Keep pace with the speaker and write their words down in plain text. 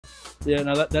Yeah,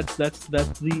 no, that's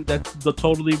the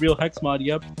totally real hex mod.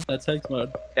 Yep, that's hex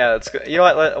mod. Yeah, that's good. You know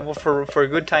what? Well, for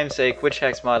good time's sake, which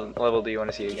hex mod level do you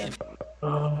want to see again?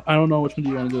 I don't know which one do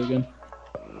you want to do again.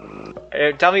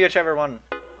 Tell me whichever one.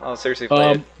 I'll seriously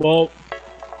play it. Well,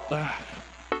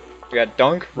 We got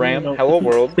Dunk, Ram, no, Hello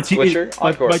World, Glitcher,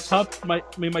 Encore.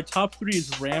 My top three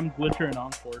is Ram, Glitcher, and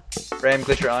Encore. Ram,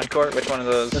 Glitcher, Encore. Which one of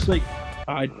those? That's like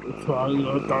I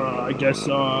guess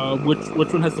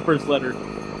which one has the first letter?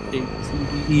 E.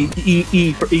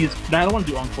 Nah, I don't want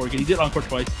to do Encore again. He did Encore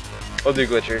twice. We'll do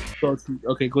Glitcher. So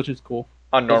okay, Glitcher's cool.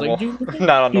 On normal. Like,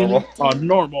 Not on normal. On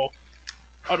normal.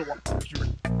 I don't want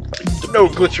Glitcher. No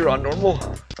Glitcher on normal.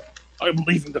 I'm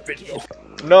leaving the video.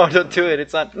 No, don't do it.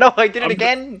 It's not. No, I did it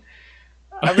again.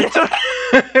 I'm retarded.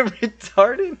 I'm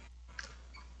retarded.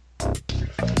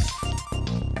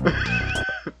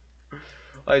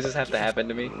 Why does this have to happen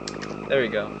to me? There we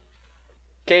go.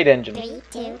 Cade engine. 3,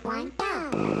 2, 1, go!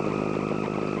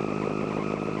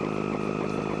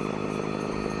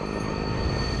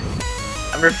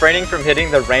 I'm refraining from hitting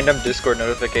the random Discord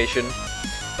notification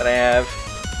that I have.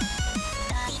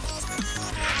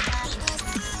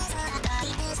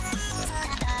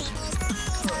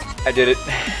 I did it.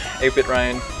 8-bit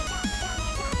Ryan.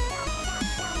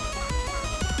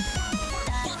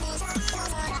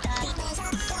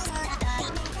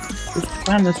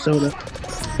 Find the soda.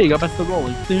 Hey, you got back to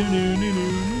rolling.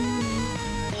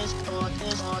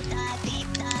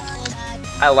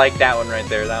 I like that one right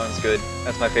there. That one's good.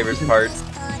 That's my favorite part.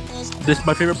 This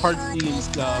my favorite part is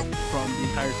from the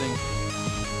entire thing.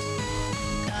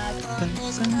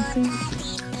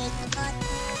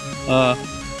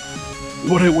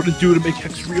 What I wouldn't do to make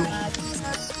Hex real.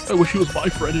 I wish he was my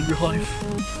friend in real life.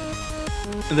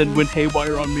 And then went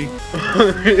haywire on me.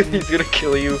 He's gonna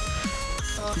kill you.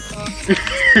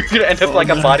 You're gonna end up like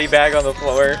a body bag on the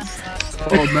floor.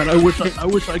 Oh man, I wish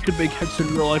I could make Hex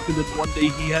in real life, and then one day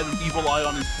he had an evil eye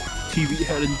on his TV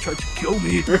head and tried to kill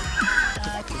me.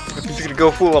 He's gonna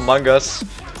go full Among Us.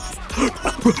 No.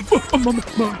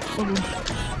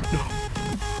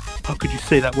 How could you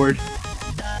say that word?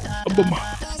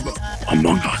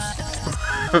 Among Us.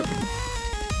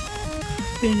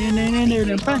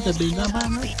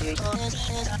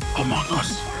 Among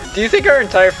Us. Do you think our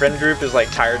entire friend group is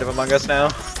like tired of Among Us now?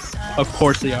 Of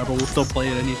course they are, but we'll still play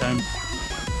it anytime.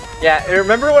 Yeah,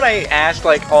 remember when I asked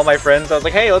like all my friends, I was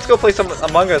like, hey, let's go play some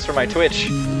Among Us for my Twitch?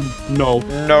 No.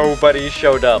 Nobody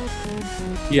showed up.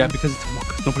 Yeah, because it's Among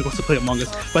Us. Nobody wants to play Among Us.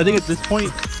 But I think at this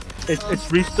point,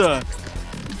 it's reached a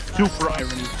super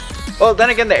irony. Well, then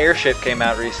again, the airship came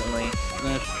out recently.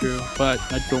 That's true, but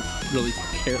I don't really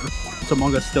care. It's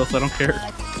Among Us still, so I don't care.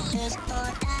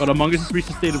 But Among Us has reached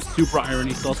a state of super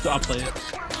irony, so I'll play it.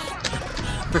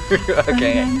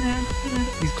 Okay.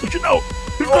 He's glitching out!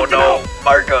 Oh no!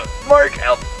 Mark,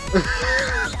 help!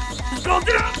 He's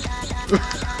glitching out!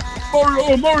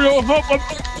 Mario, help!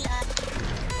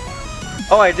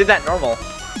 Oh, I did that normal.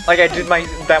 Like I did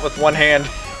that with one hand.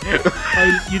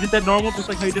 You did that normal, just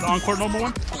like how you did Encore normal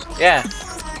one? Yeah.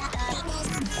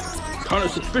 Kinda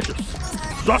suspicious.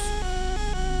 Sus!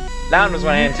 That one was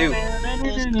one hand too.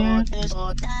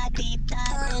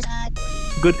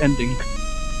 Good ending.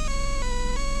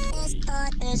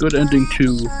 Good ending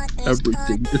to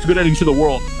everything. It's a good ending to the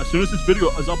world. As soon as this video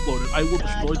is uploaded, I will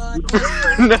destroy the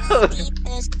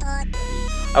universe.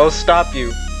 No. I will stop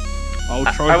you.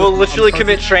 I will literally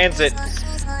commit transit.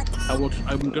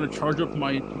 I'm gonna charge up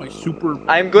my super.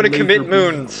 I'm gonna commit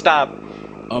moon. Stop.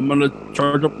 I'm gonna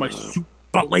charge up my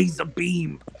super laser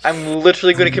beam. I'm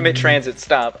literally gonna commit transit.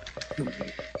 Stop.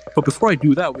 But before I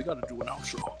do that, we gotta do an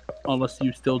outro. Unless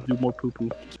you still do more poo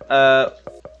poo.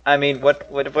 I mean, what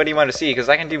do you want to see? Because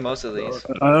I can do most of these.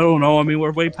 I don't know. I mean,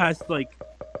 we're way past like.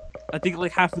 I think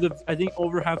like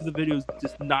over half of the videos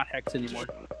just not Hex anymore.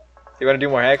 You want to do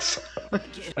more Hex?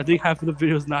 I think half of the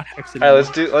videos not Hex anymore.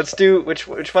 Alright, let's do which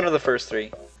one of the first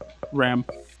three? Ram.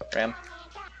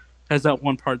 Has that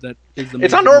one part that is the.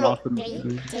 It's on normal. Awesome. I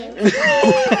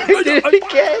did it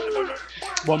again.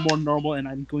 One more normal, and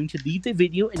I'm going to leave the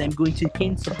video, and I'm going to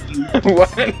cancel you.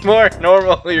 One more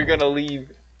normal, you're gonna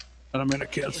leave. And I'm gonna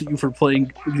cancel you for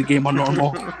playing the game on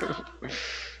normal.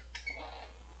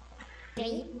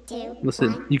 3, 2,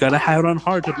 Listen, you gotta have it on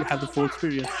hard to have the full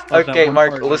experience. Okay,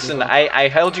 Mark, listen, I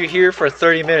held you here for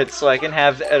 30 minutes so I can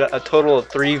have a total of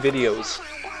 3 videos.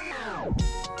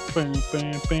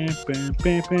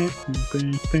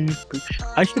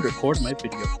 I should record my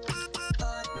video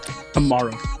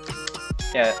tomorrow.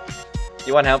 Yeah.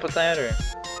 You want help with that, or?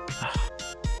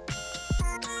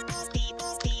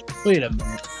 Wait a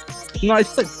minute. No, I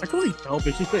don't need help.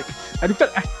 It's just like I'm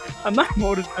not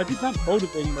I'm just not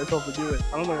motivating myself to do it.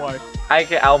 I don't know why.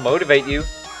 I'll motivate you.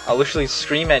 I'll literally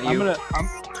scream at you.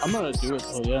 I'm gonna do it.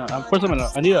 So yeah, of course I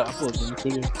need to upload this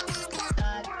video.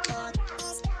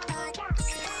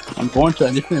 I'm just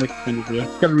gonna make a kind of video.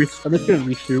 I'm just gonna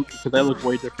reshoot because I look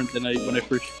way different than when I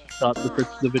first shot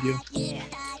the video.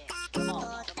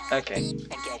 Okay.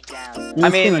 I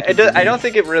mean, I don't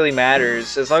think it really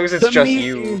matters as long as it's just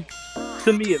you.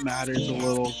 To me, it matters a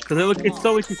little because it's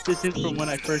so consistent from when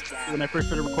I first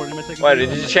started recording my second. What,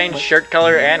 video. did you change shirt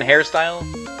color and hairstyle?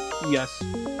 Yes.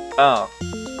 Oh.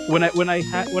 When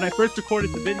I first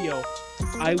recorded the video,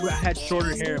 I had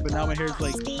shorter hair, but now my hair's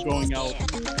like growing out,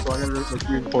 so I gotta like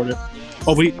re-record it.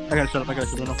 Oh wait, I gotta shut up.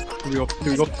 No.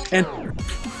 Here we go. And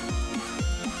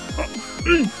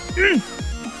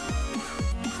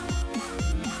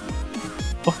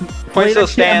Point still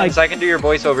stands. I can do your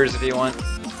voiceovers if you want.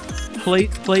 Play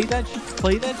that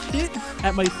shit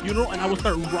at my funeral, and I will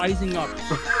start rising up.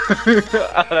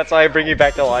 That's why I bring you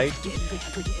back to life.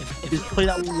 Just play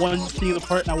that one single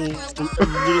part, and I will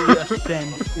literally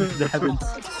ascend into the heavens.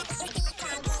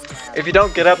 If you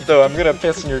don't get up, though, I'm gonna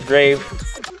piss in your grave.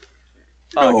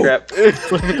 Oh crap! I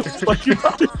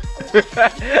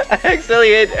accidentally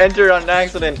hit enter on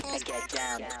accident.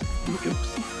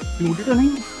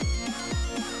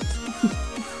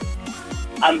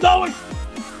 I'm going.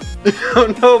 Oh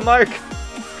no, Mark!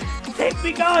 Take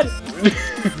me, God!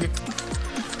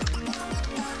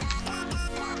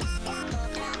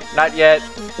 Not yet.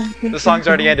 The song's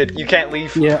already ended. You can't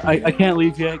leave. Yeah, I can't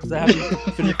leave yet because I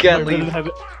haven't finished. You can't leave. I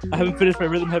haven't finished my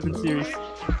Rhythm Heaven series.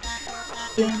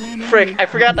 Frick! I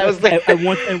forgot that was there.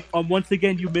 Once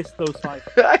again, you missed those 5.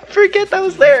 I forget that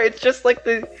was there. It's just like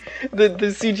the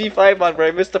CG5 mod where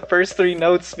I missed the first 3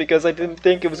 notes because I didn't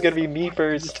think it was gonna be me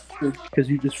first. Because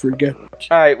you just forget.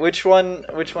 All right, which one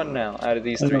now out of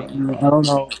these 3? I don't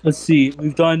know. Let's see.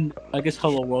 We've done, I guess,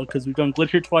 Hello World because we've done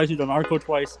Glitcher twice. We've done Arco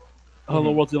twice.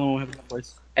 Hello World's the only one we haven't done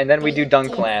twice. And then we do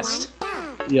Dunk last.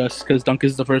 Yes, because Dunk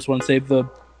is the first one. Save the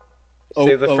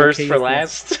first for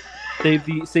last. Save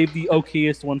the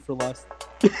okayest one for last.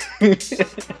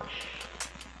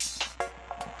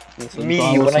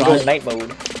 Me when I go night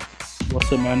mode.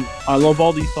 Listen, man, I love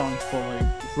all these songs, but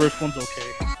like the first one's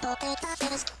okay.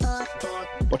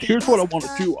 But here's what I want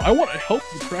to do. I want to help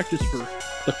you practice for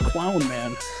the Clown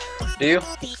Man. Do you?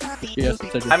 Yes,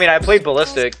 I do. I mean, I played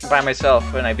Ballistic by myself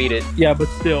and I beat it. Yeah, but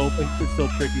still, it's still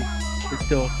tricky. It's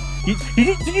still.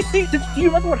 Did you see? Do you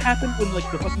remember what happened when like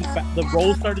the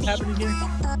rolls started happening here?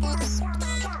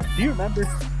 Do you remember?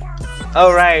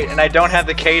 Oh right, and I don't have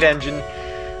the Kate engine.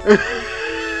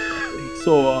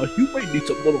 So you might need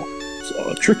some little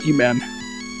tricky, man.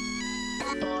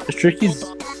 The tricky's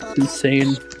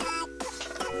insane.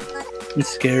 It's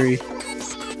scary.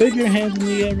 Put your hands in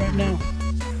the air right now.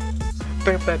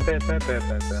 And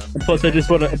plus, I just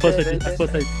wanna do some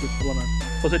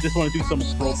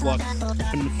Roblox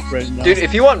right now. Dude,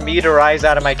 if you want me to rise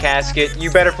out of my casket,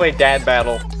 you better play Dad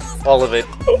Battle, all of it.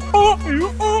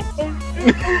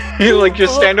 Like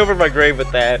just stand over my grave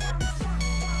with that.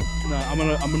 No, I'm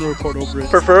gonna record over it.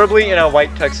 Preferably in a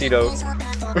white tuxedo.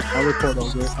 I'll record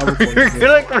over it.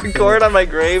 You're gonna record on my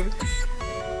grave?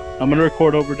 I'm gonna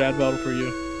record over Dad Battle for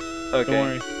you. Okay. Don't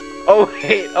worry. Oh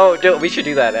wait, oh dude, we should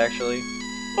do that actually.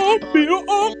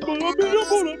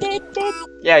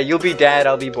 Yeah, you'll be dad,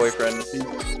 I'll be boyfriend.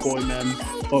 Boy, man.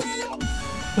 Oh.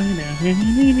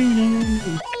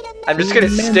 I'm just gonna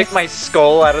stick my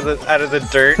skull out of the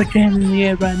dirt. Put your hands in the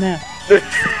air right now.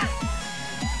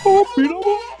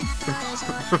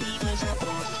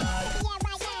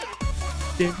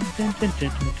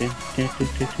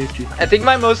 I think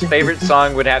my most favorite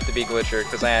song would have to be Glitcher,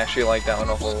 because I actually like that one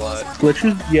a whole lot.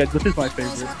 Glitcher's my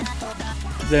favorite.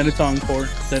 Then it's Encore,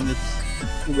 then it's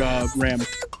Ram.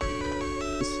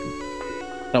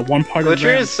 That one part of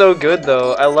Glitcher is so good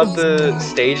though. I love the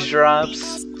stage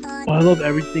drops. Oh, I love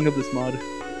everything of this mod.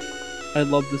 I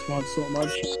love this mod so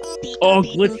much. Oh,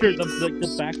 Glitcher, the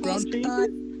background changes?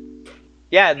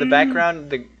 Yeah, the background,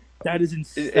 that is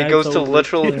insane. It goes to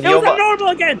literal. It was normal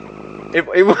again. It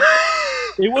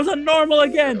was a normal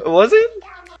again. Was it?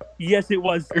 Yes, it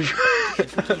was.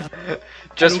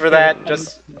 Just for that,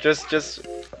 just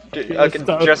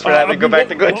for that, we go back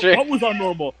to Glitcher. What was on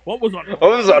normal? What was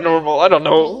on normal? I don't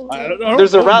know.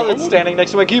 There's a rabbit standing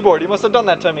next to my keyboard. You must have done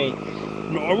that to me.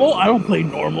 Normal? I don't play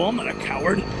normal. I'm not a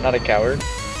coward. Not a coward.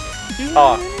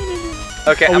 Oh.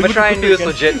 Okay, I'm gonna try and do this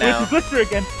legit now. Glitcher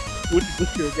again.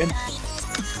 Glitcher again.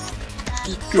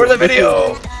 For the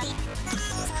video!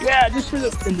 Yeah, just for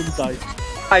the ending side.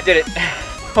 I did it.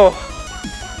 Oh.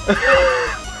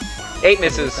 8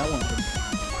 misses.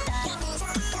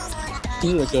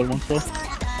 These are good ones, though.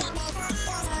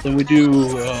 Then we do,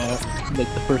 like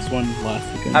the first one last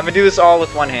again. I'm gonna do this all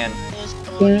with one hand.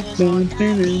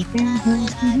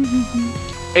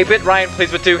 8-bit Ryan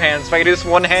plays with two hands. If I can do this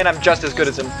with one hand, I'm just as good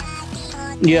as him.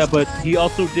 Yeah, but he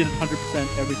also did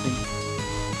 100% everything.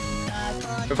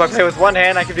 If I play with one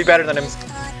hand, I can be better than him.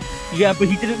 Yeah, but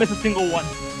he didn't miss a single one.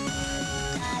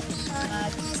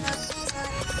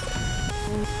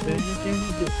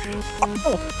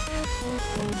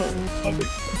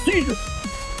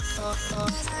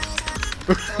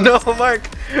 No, Mark!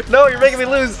 No, you're making me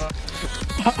lose!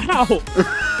 How?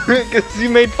 Because you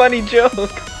made funny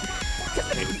joke.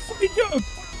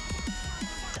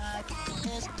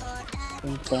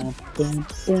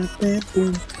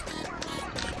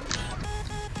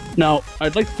 Now,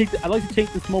 I'd like to take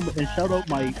this moment and shout out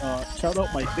my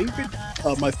favorite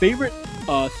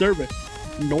service,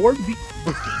 NordVPN.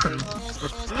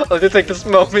 I'll just take this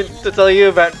moment to tell you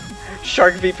about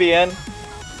Shark VPN.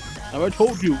 Have I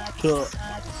told you to?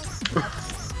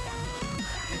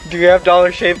 Do you have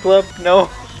Dollar Shave Club? No.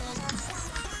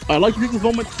 I'd like to take this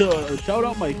moment to shout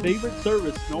out my favorite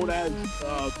service, known as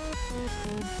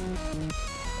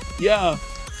yeah.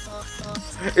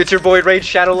 It's your boy Raid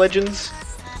Shadow Legends.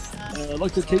 I'd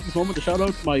like to take this moment to shout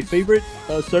out my favorite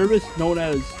service, known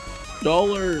as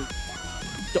Dollar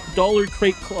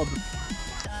Crate Club.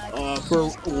 For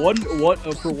one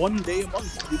day a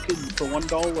month, you can for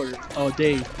 $1 a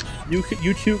day, you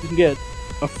too can get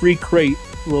a free crate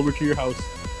delivered to your house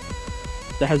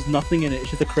that has nothing in it.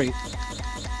 It's just a crate.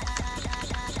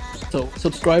 So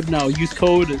subscribe now. Use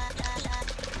code.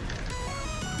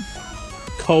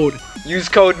 Use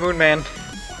code Moonman.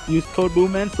 Use code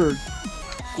Moonman for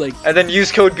like. And then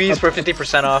use code Bees for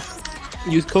 50% off.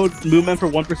 Use code Moonman for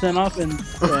 1% off, and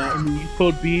use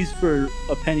code Bees for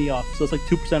a penny off. So it's like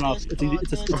 2% off.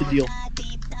 It's a deal.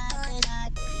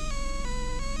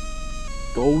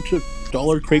 Go to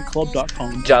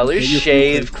dollarcrateclub.com. Dollar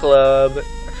Shave Club.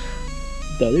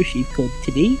 Dollar Shave Club.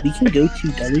 Today we can go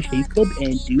to Dollar Shave Club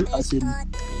and do awesome.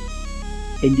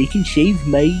 And they can shave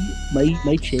my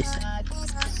chest.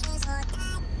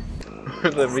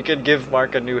 Then we could give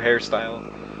Mark a new hairstyle.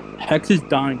 Hex is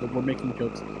dying, but we're making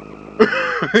jokes.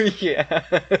 Yeah,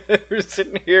 we're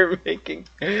sitting here making.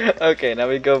 Okay, now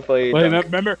we go play. Wait,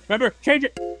 remember, change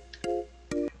it.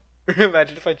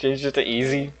 Imagine if I changed it to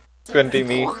easy. It's gonna be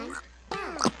me.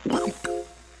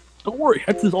 Don't worry,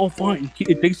 Hex is all fine.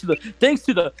 Thanks to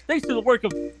the work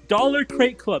of Dollar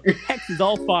Crate Club, Hex is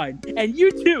all fine, and you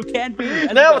too can be.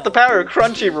 Now with the power of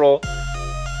Crunchyroll,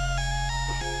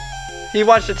 he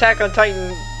watched Attack on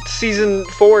Titan season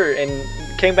 4 and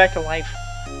came back to life.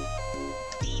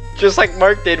 Just like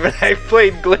Mark did when I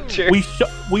played Glitcher. We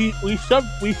shoved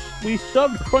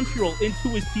Crunchyroll into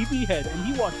his TV head, and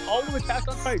he watched all of Attack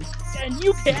on Titan, and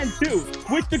you can too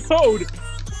with the code.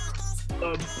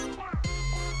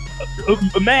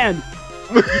 Man.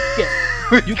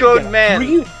 You Code man.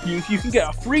 You can get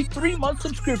a free 3-month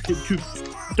subscription to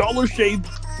Dollar Shave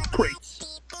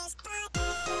Crates.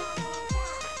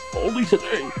 Only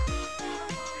today.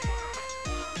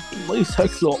 At least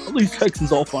Hex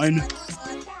is all fine.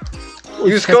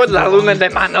 Use code La Luna de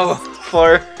Mano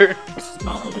for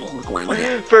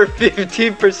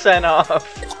 15% off.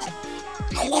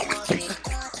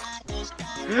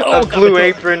 A blue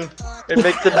apron and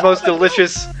make the most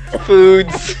delicious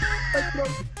foods.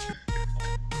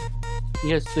 He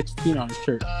has 16 on his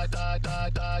shirt.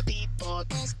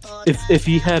 If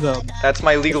he had that's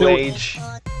my legal age.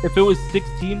 If it was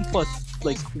 16 plus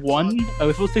like 1, if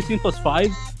it was 16 plus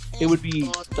 5, it would be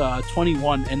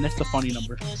 21, and that's the funny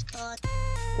number.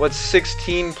 What's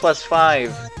 16 plus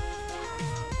 5?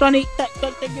 20. Well,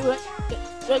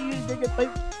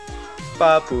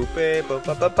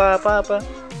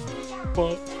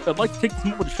 I'd like to take this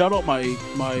moment to shout out my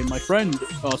friend,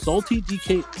 Salty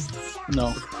DK.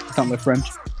 No, it's not my friend.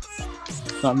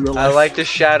 Not in real life. I'd like to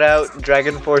shout out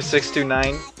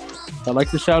Dragon4629. I'd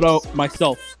like to shout out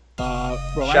myself.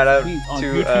 Shout out on to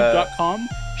YouTube.com.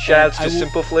 Shoutouts to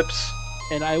Simple Flips.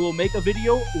 And I will make a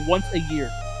video once a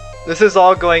year. This is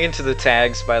all going into the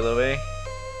tags, by the way.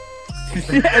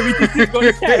 Everything's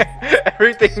going to tags.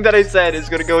 Everything that I said is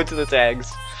going to go into the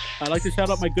tags. I'd like to shout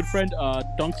out my good friend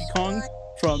Donkey Kong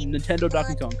from Nintendo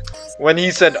Donkey Kong. When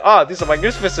he said, these are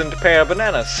magnificent pair of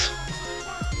bananas.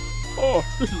 Oh,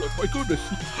 this is like, my goodness.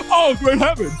 Oh, great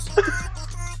heavens.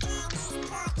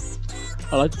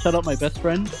 I'd like to shout out my best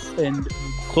friend and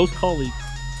close colleague.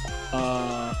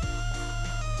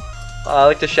 I'd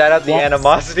like to shout out the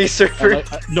Animosity server.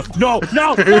 No! No!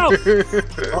 No!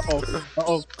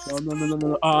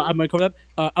 I'm gonna cover that.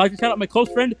 I'd like to shout out my close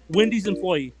friend, Wendy's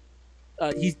employee.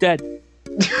 He's dead.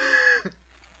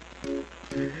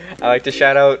 I like to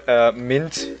shout out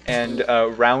Mint and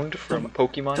Round from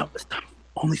Pokemon.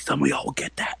 Only some of y'all will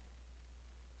get that.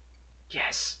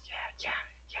 Yes. Yeah.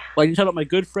 Like, shout out my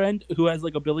good friend who has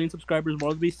like 1 billion subscribers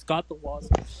more than me, Scott the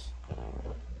Wasp.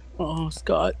 Oh,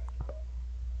 Scott.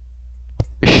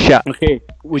 Okay,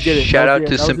 we did it. Shout That was out it. to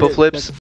That was Simple it. Flips.